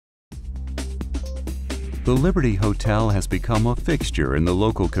The Liberty Hotel has become a fixture in the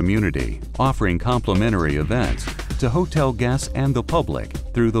local community, offering complimentary events to hotel guests and the public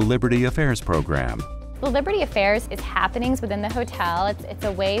through the Liberty Affairs program. The Liberty Affairs is happenings within the hotel. It's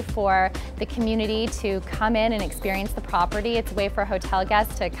a way for the community to come in and experience the property. It's a way for hotel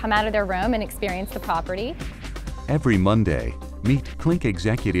guests to come out of their room and experience the property. Every Monday, meet Clink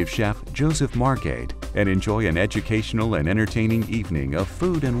executive chef Joseph Margate and enjoy an educational and entertaining evening of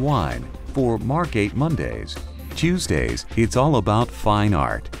food and wine for Margate Mondays. Tuesdays, it's all about fine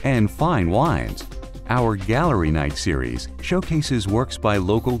art and fine wines. Our Gallery Night series showcases works by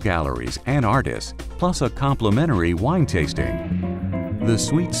local galleries and artists, plus a complimentary wine tasting. The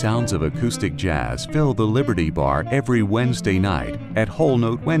sweet sounds of acoustic jazz fill the Liberty Bar every Wednesday night at Whole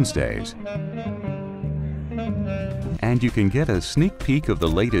Note Wednesdays. And you can get a sneak peek of the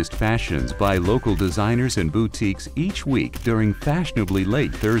latest fashions by local designers and boutiques each week during fashionably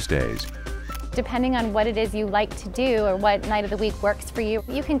late Thursdays. Depending on what it is you like to do or what night of the week works for you,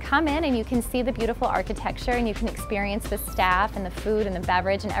 you can come in and you can see the beautiful architecture and you can experience the staff and the food and the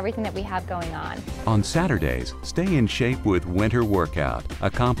beverage and everything that we have going on. On Saturdays, stay in shape with Winter Workout, a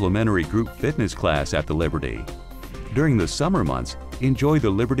complimentary group fitness class at the Liberty. During the summer months, enjoy the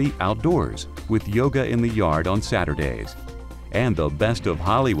Liberty Outdoors with yoga in the yard on Saturdays and the best of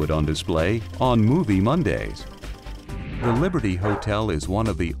Hollywood on display on Movie Mondays. The Liberty Hotel is one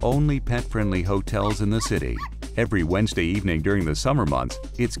of the only pet-friendly hotels in the city. Every Wednesday evening during the summer months,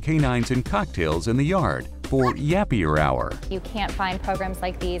 it's canines and cocktails in the yard for Yappier Hour. You can't find programs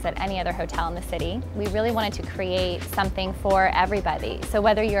like these at any other hotel in the city. We really wanted to create something for everybody. So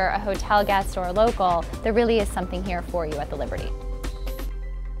whether you're a hotel guest or a local, there really is something here for you at the Liberty.